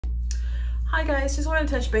Hi guys, just wanted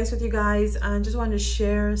to touch base with you guys and just wanted to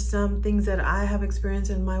share some things that I have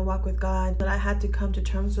experienced in my walk with God that I had to come to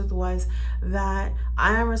terms with was that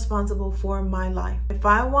I am responsible for my life. If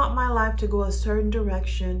I want my life to go a certain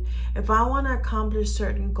direction, if I want to accomplish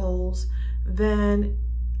certain goals, then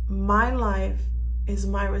my life is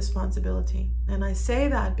my responsibility. And I say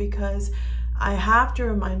that because I have to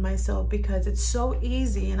remind myself, because it's so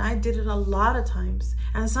easy, and I did it a lot of times,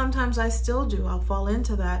 and sometimes I still do. I'll fall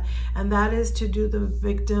into that, and that is to do the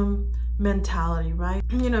victim mentality, right?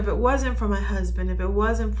 You know, if it wasn't for my husband, if it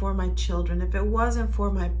wasn't for my children, if it wasn't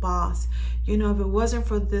for my boss, you know, if it wasn't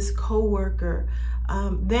for this coworker,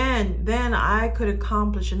 then I could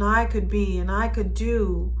accomplish, and I could be, and I could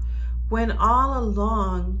do, when all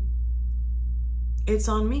along it's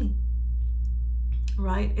on me,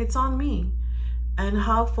 right? It's on me. And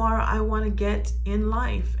how far I want to get in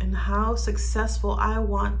life and how successful I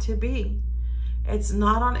want to be. It's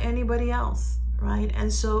not on anybody else, right?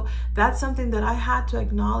 And so that's something that I had to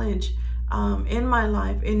acknowledge in my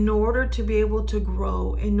life in order to be able to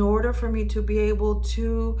grow, in order for me to be able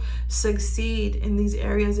to succeed in these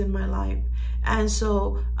areas in my life. And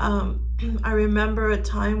so I remember a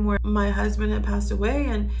time where my husband had passed away,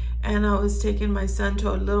 and I was taking my son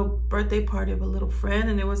to a little birthday party of a little friend,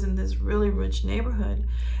 and it was in this really rich neighborhood.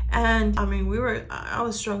 And I mean, I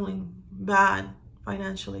was struggling bad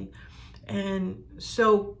financially. And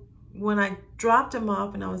so when I dropped him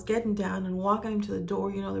off and I was getting down and walking him to the door,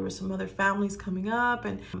 you know, there were some other families coming up,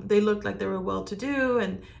 and they looked like they were well-to-do,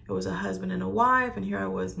 and it was a husband and a wife, and here I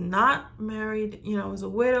was not married, you know, I was a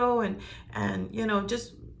widow, and you know,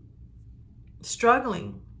 just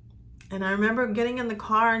struggling. And I remember getting in the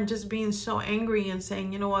car and just being so angry and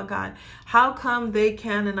saying, you know what, God, how come they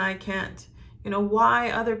can and I can't? You know,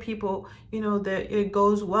 why other people, you know, that it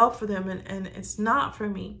goes well for them and it's not for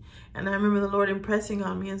me? And I remember the Lord impressing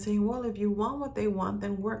on me and saying, well, if you want what they want,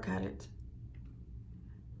 then work at it.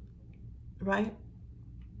 Right?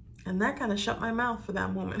 And that kind of shut my mouth for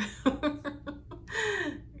that moment.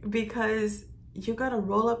 Because you got to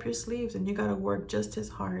roll up your sleeves and you got to work just as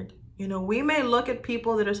hard. You know, we may look at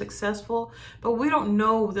people that are successful, but we don't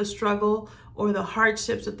know the struggle or the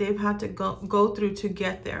hardships that they've had to go through to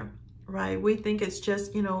get there, right? We think it's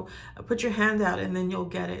just, you know, put your hand out and then you'll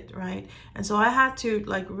get it, right? And so I had to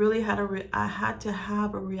I had to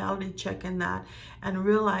have a reality check in that and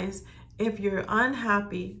realize if you're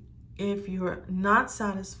unhappy, if you're not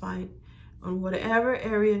satisfied in whatever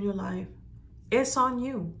area in your life, it's on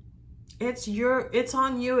you. It's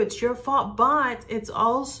on you, it's your fault, but it's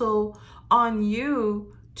also on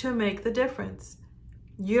you to make the difference.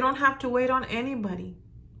 You don't have to wait on anybody.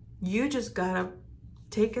 You just gotta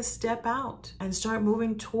take a step out and start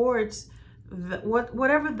moving towards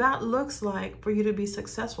whatever that looks like for you to be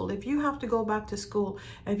successful. If you have to go back to school,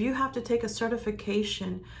 if you have to take a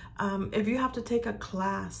certification, if you have to take a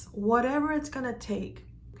class, whatever it's gonna take,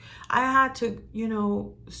 I had to, you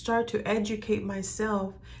know, start to educate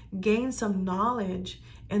myself, gain some knowledge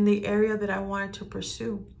in the area that I wanted to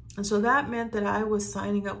pursue. And so that meant that I was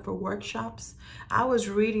signing up for workshops. I was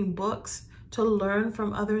reading books to learn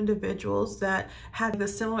from other individuals that had the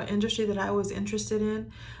similar industry that I was interested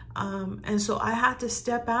in. And so I had to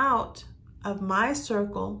step out of my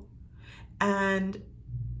circle and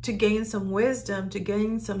to gain some wisdom, to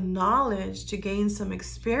gain some knowledge, to gain some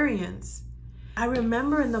experience. I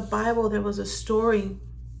remember in the Bible, there was a story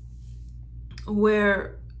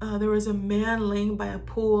where there was a man laying by a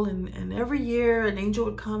pool, and every year an angel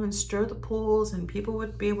would come and stir the pools, and people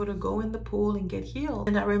would be able to go in the pool and get healed.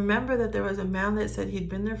 And I remember that there was a man that said he'd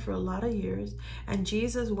been there for a lot of years, and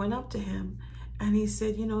Jesus went up to him and he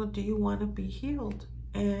said, you know, do you want to be healed?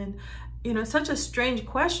 And, you know, it's such a strange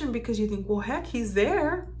question, because you think, well, heck, he's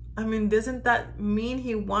there. I mean, doesn't that mean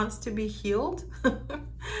he wants to be healed?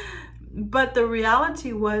 But the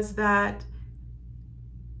reality was that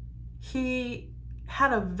he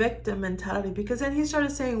had a victim mentality, because then he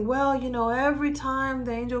started saying, well, you know, every time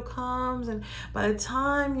the angel comes, and by the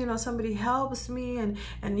time, you know, somebody helps me and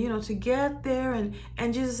you know, to get there,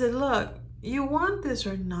 and Jesus said, look, you want this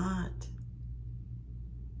or not,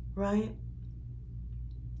 right?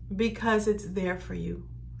 Because it's there for you,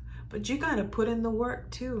 but you got to put in the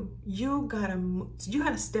work too. You got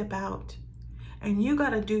to step out. And you got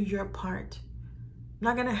to do your part. I'm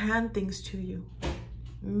not going to hand things to you.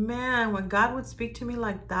 Man, when God would speak to me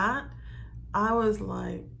like that, I was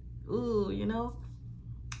like, ooh, you know.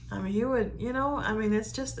 I mean, he would, you know, I mean,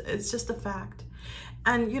 it's just a fact.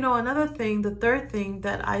 And, you know, another thing, the third thing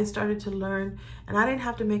that I started to learn, and I didn't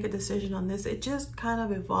have to make a decision on this, it just kind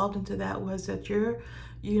of evolved into that, was that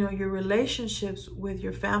you know, your relationships with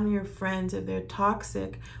your family or friends, if they're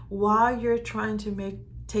toxic, while you're trying to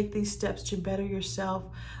take these steps to better yourself,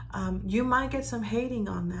 you might get some hating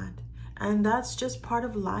on that. And that's just part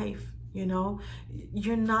of life, you know.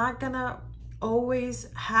 You're not gonna always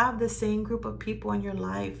have the same group of people in your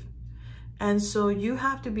life. And so you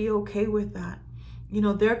have to be okay with that. You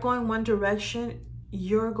know, they're going one direction,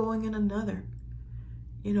 you're going in another.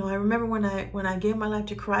 You know, I remember when I gave my life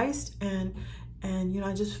to Christ, and you know,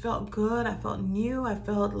 I just felt good. I felt new. I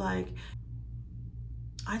felt like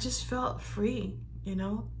I just felt free, you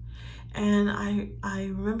know. And I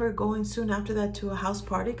remember going soon after that to a house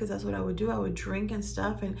party, because that's what I would do. I would drink and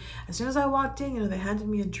stuff. And as soon as I walked in, you know, they handed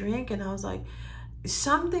me a drink, and I was like,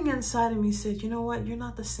 something inside of me said, you know what, you're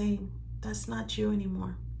not the same. That's not you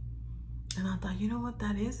anymore. And I thought, you know what,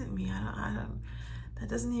 that isn't me. I don't, that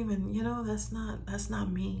doesn't even, you know, that's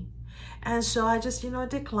not me. And so I just, you know,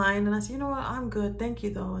 declined, and I said, you know what, I'm good, thank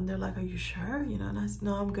you though. And they're like, are you sure? You know, and I said,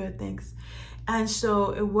 no, I'm good, thanks. And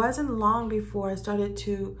so it wasn't long before I started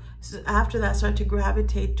to, after that, started to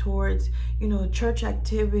gravitate towards, you know, church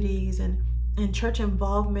activities and church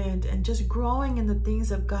involvement, and just growing in the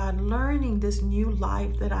things of God, learning this new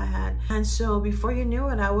life that I had. And so before you knew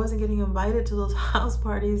it, I wasn't getting invited to those house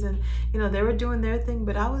parties, and, you know, they were doing their thing,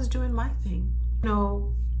 but I was doing my thing. You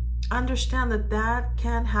know, understand that that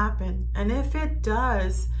can happen. And if it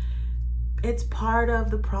does, it's part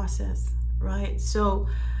of the process, right? So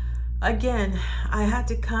again, I had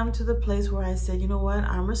to come to the place where I said, you know what,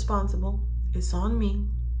 I'm responsible. It's on me.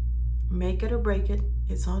 Make it or break it.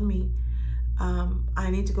 It's on me.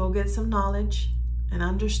 I need to go get some knowledge and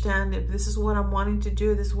understand if this is what I'm wanting to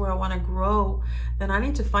do, this is where I want to grow, then I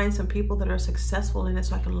need to find some people that are successful in it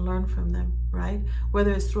so I can learn from them, right?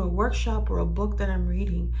 Whether it's through a workshop or a book that I'm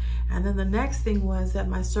reading. And then the next thing was that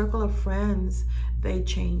my circle of friends, they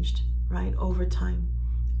changed, right, over time.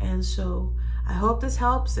 And so I hope this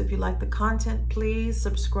helps. If you like the content, please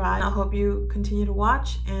subscribe. I hope you continue to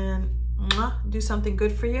watch and do something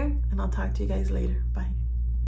good for you. And I'll talk to you guys later. Bye.